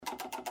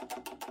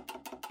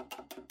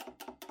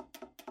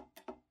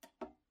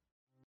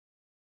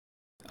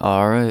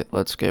Alright,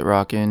 let's get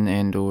rocking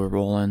and or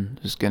rolling.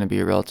 This is going to be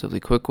a relatively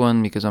quick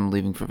one because I'm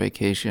leaving for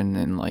vacation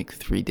in like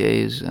 3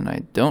 days and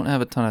I don't have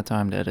a ton of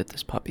time to edit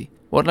this puppy.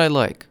 What did I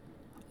like?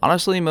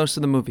 Honestly, most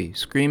of the movie.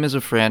 Scream as a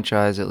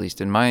franchise, at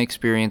least in my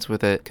experience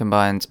with it,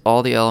 combines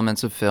all the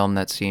elements of film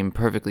that seem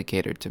perfectly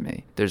catered to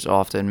me. There's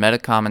often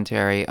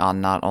meta-commentary on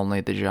not only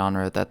the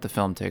genre that the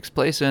film takes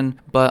place in,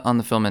 but on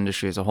the film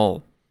industry as a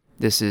whole.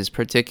 This is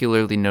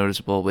particularly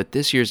noticeable with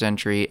this year's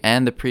entry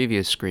and the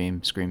previous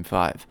Scream, Scream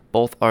 5.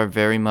 Both are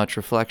very much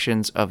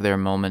reflections of their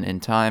moment in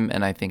time,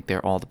 and I think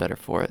they're all the better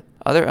for it.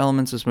 Other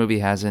elements this movie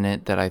has in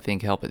it that I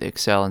think help it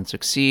excel and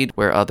succeed,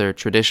 where other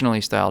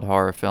traditionally styled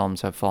horror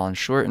films have fallen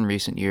short in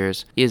recent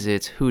years, is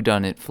its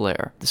whodunit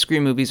flair. The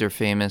Scream movies are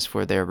famous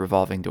for their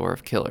revolving door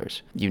of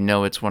killers. You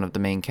know it's one of the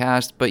main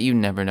cast, but you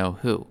never know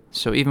who.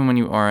 So even when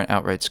you aren't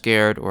outright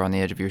scared or on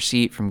the edge of your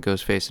seat from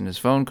Ghostface and his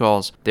phone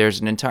calls,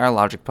 there's an entire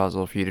logic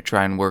puzzle for you to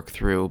try and work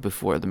through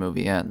before the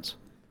movie ends.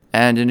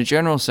 And in a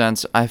general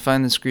sense, I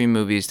find the Scream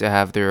movies to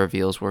have their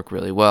reveals work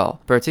really well,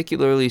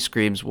 particularly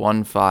Screams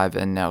 1, 5,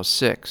 and now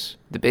 6.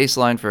 The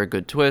baseline for a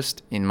good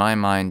twist, in my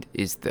mind,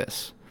 is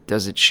this.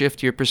 Does it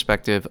shift your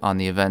perspective on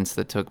the events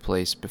that took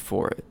place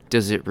before it?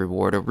 Does it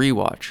reward a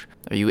rewatch?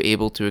 Are you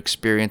able to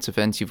experience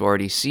events you've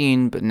already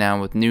seen, but now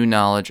with new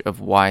knowledge of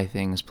why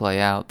things play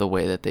out the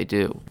way that they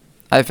do?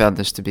 I found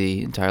this to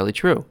be entirely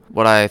true.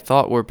 What I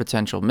thought were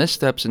potential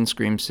missteps in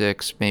Scream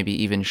 6, maybe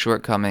even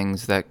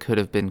shortcomings that could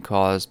have been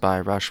caused by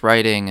rush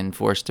writing and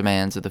forced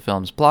demands of the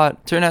film's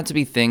plot, turn out to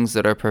be things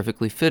that are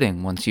perfectly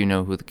fitting once you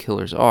know who the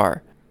killers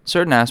are.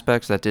 Certain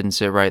aspects that didn't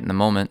sit right in the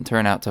moment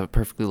turn out to have a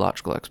perfectly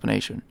logical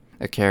explanation.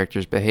 A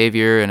character's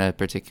behavior in a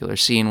particular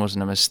scene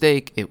wasn't a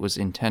mistake, it was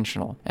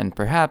intentional, and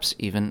perhaps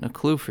even a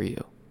clue for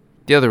you.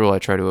 The other rule I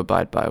try to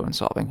abide by when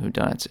solving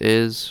whodunits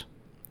is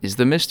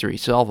the mystery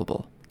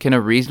solvable? Can a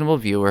reasonable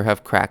viewer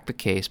have cracked the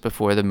case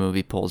before the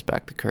movie pulls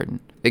back the curtain?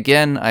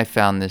 Again, I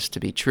found this to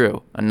be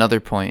true, another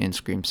point in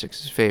Scream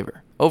 6's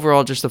favor.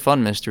 Overall, just a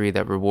fun mystery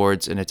that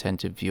rewards an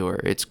attentive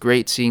viewer. It's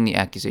great seeing the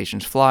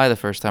accusations fly the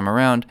first time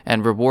around,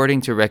 and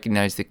rewarding to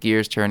recognize the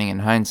gears turning in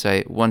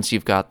hindsight once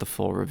you've got the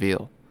full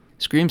reveal.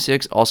 Scream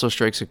 6 also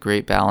strikes a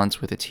great balance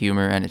with its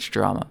humor and its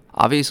drama.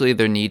 Obviously,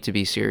 there need to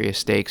be serious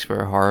stakes for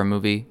a horror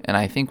movie, and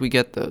I think we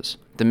get those.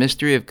 The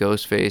mystery of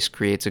Ghostface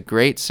creates a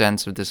great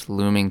sense of this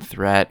looming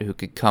threat who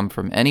could come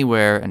from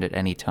anywhere and at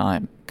any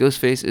time.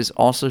 Ghostface is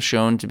also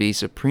shown to be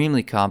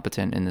supremely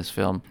competent in this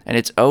film, and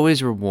it's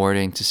always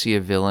rewarding to see a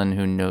villain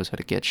who knows how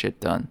to get shit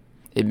done.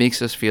 It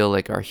makes us feel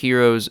like our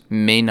heroes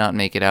may not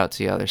make it out to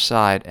the other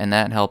side, and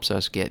that helps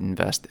us get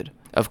invested.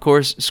 Of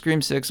course,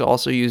 Scream 6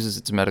 also uses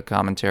its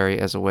meta-commentary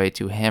as a way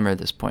to hammer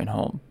this point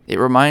home. It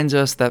reminds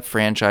us that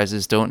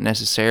franchises don't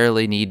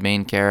necessarily need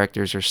main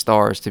characters or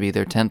stars to be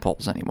their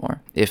tentpoles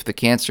anymore. If the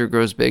cancer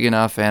grows big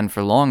enough and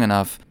for long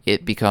enough,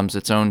 it becomes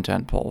its own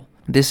tentpole.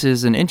 This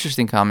is an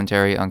interesting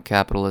commentary on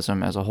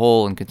capitalism as a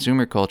whole and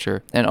consumer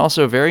culture, and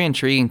also very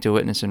intriguing to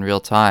witness in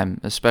real time,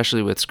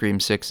 especially with Scream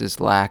 6's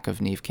lack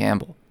of Neve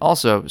Campbell.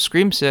 Also,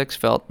 Scream 6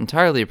 felt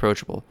entirely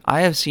approachable.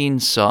 I have seen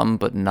some,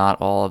 but not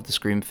all of the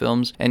Scream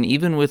films, and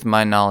even with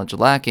my knowledge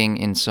lacking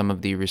in some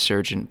of the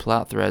resurgent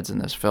plot threads in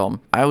this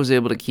film, I was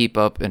able to keep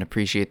up and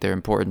appreciate their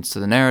importance to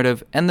the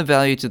narrative and the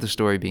value to the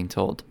story being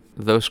told.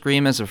 Though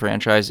Scream as a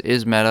franchise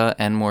is meta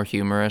and more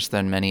humorous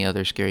than many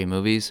other scary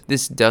movies,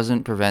 this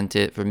doesn't prevent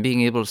it from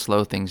being able to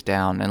slow things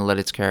down and let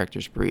its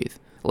characters breathe.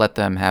 Let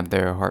them have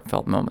their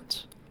heartfelt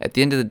moments. At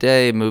the end of the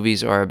day,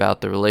 movies are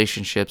about the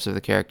relationships of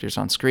the characters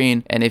on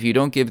screen, and if you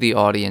don't give the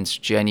audience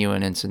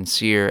genuine and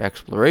sincere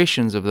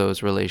explorations of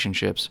those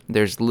relationships,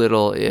 there's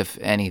little, if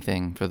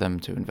anything, for them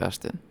to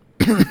invest in.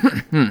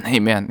 Hey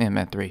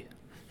man 3.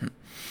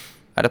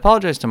 I'd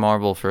apologize to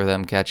Marvel for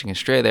them catching a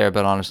stray there,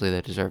 but honestly they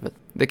deserve it.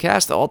 The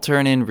cast all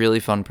turn in really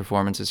fun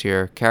performances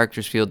here.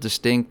 Characters feel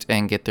distinct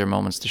and get their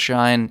moments to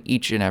shine,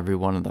 each and every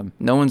one of them.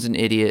 No one's an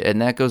idiot, and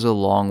that goes a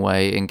long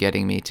way in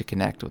getting me to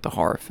connect with the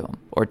horror film.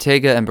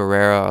 Ortega and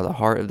Barrera are the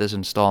heart of this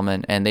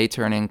installment, and they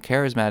turn in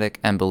charismatic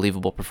and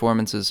believable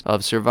performances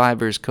of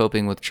survivors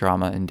coping with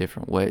trauma in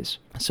different ways.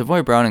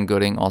 Savoy Brown and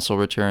Gooding also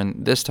return,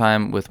 this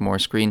time with more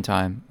screen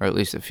time, or at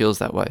least it feels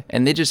that way,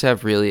 and they just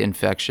have really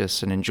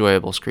infectious and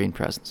enjoyable screen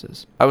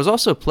presences. I was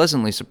also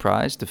pleasantly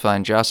surprised to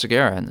find Josh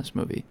Segarra in this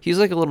movie.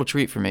 He's like a little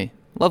treat for me.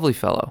 Lovely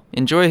fellow.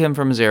 Enjoy him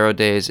from his Arrow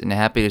days, and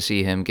happy to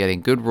see him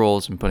getting good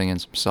roles and putting in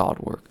some solid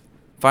work.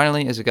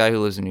 Finally, as a guy who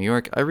lives in New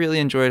York, I really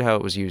enjoyed how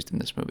it was used in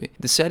this movie.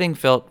 The setting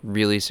felt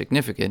really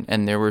significant,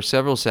 and there were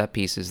several set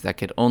pieces that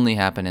could only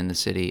happen in the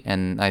city,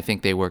 and I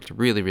think they worked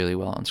really, really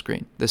well on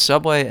screen. The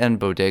subway and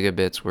bodega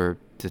bits were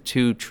the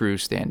two true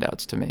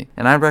standouts to me,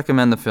 and I'd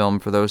recommend the film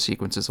for those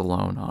sequences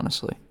alone,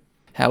 honestly.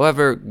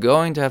 However,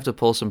 going to have to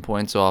pull some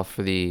points off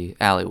for the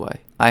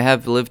alleyway. I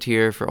have lived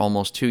here for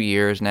almost 2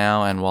 years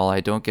now, and while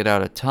I don't get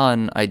out a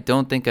ton, I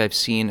don't think I've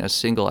seen a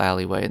single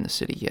alleyway in the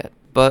city yet.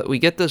 But we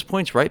get those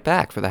points right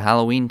back for the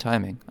Halloween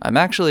timing. I'm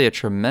actually a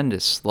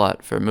tremendous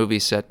slut for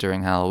movies set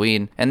during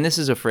Halloween, and this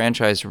is a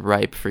franchise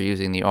ripe for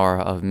using the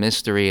aura of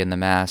mystery and the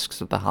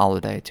masks of the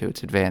holiday to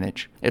its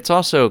advantage. It's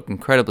also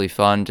incredibly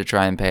fun to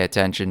try and pay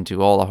attention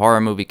to all the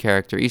horror movie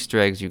character Easter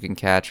eggs you can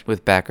catch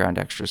with background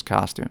extras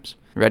costumes.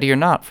 Ready or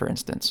Not, for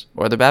instance,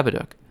 or the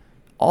Babadook.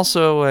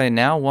 Also, I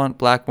now want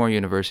Blackmore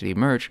University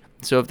merch,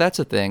 so if that's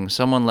a thing,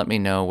 someone let me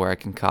know where I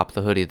can cop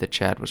the hoodie that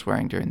Chad was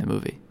wearing during the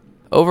movie.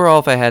 Overall,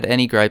 if I had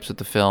any gripes with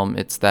the film,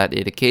 it's that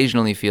it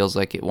occasionally feels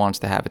like it wants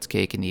to have its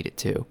cake and eat it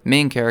too.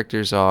 Main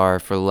characters are,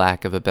 for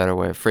lack of a better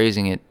way of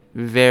phrasing it,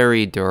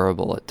 very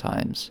durable at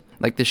times.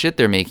 Like, the shit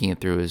they're making it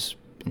through is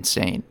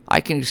insane. I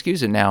can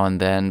excuse it now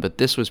and then, but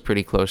this was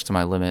pretty close to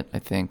my limit, I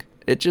think.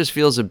 It just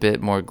feels a bit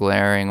more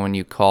glaring when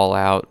you call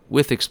out,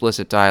 with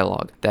explicit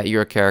dialogue, that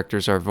your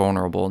characters are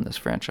vulnerable in this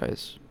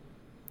franchise.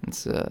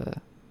 It's,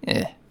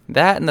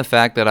 That and the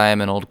fact that I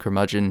am an old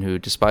curmudgeon who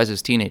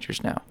despises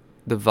teenagers now.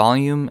 The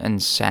volume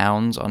and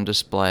sounds on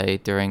display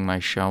during my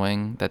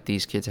showing that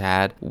these kids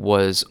had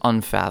was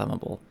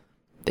unfathomable.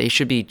 They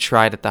should be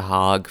tried at the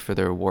Hague for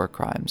their war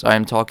crimes. I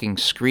am talking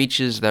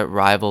screeches that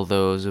rival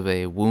those of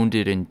a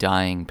wounded and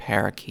dying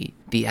parakeet.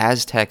 The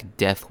Aztec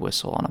death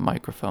whistle on a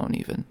microphone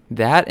even.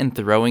 That and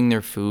throwing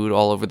their food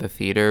all over the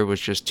theater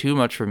was just too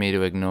much for me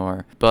to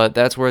ignore, but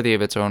that's worthy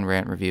of its own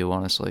rant review,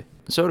 honestly.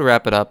 So to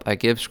wrap it up, I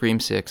give Scream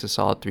 6 a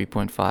solid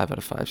 3.5 out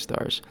of 5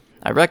 stars.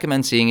 I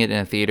recommend seeing it in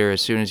a theater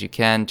as soon as you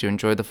can to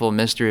enjoy the full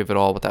mystery of it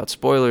all without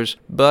spoilers,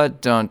 but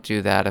don't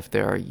do that if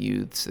there are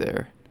youths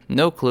there.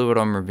 No clue what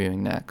I'm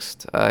reviewing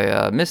next.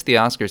 I missed the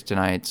Oscars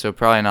tonight, so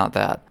probably not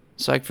that.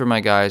 Psyched for my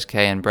guys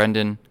Kay and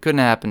Brendan. Couldn't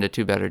happen to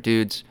two better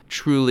dudes.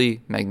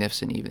 Truly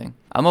magnificent evening.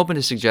 I'm open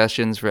to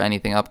suggestions for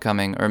anything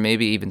upcoming, or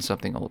maybe even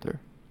something older.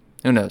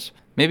 Who knows?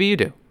 Maybe you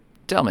do.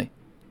 Tell me.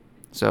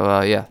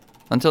 So yeah,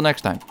 until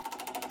next time.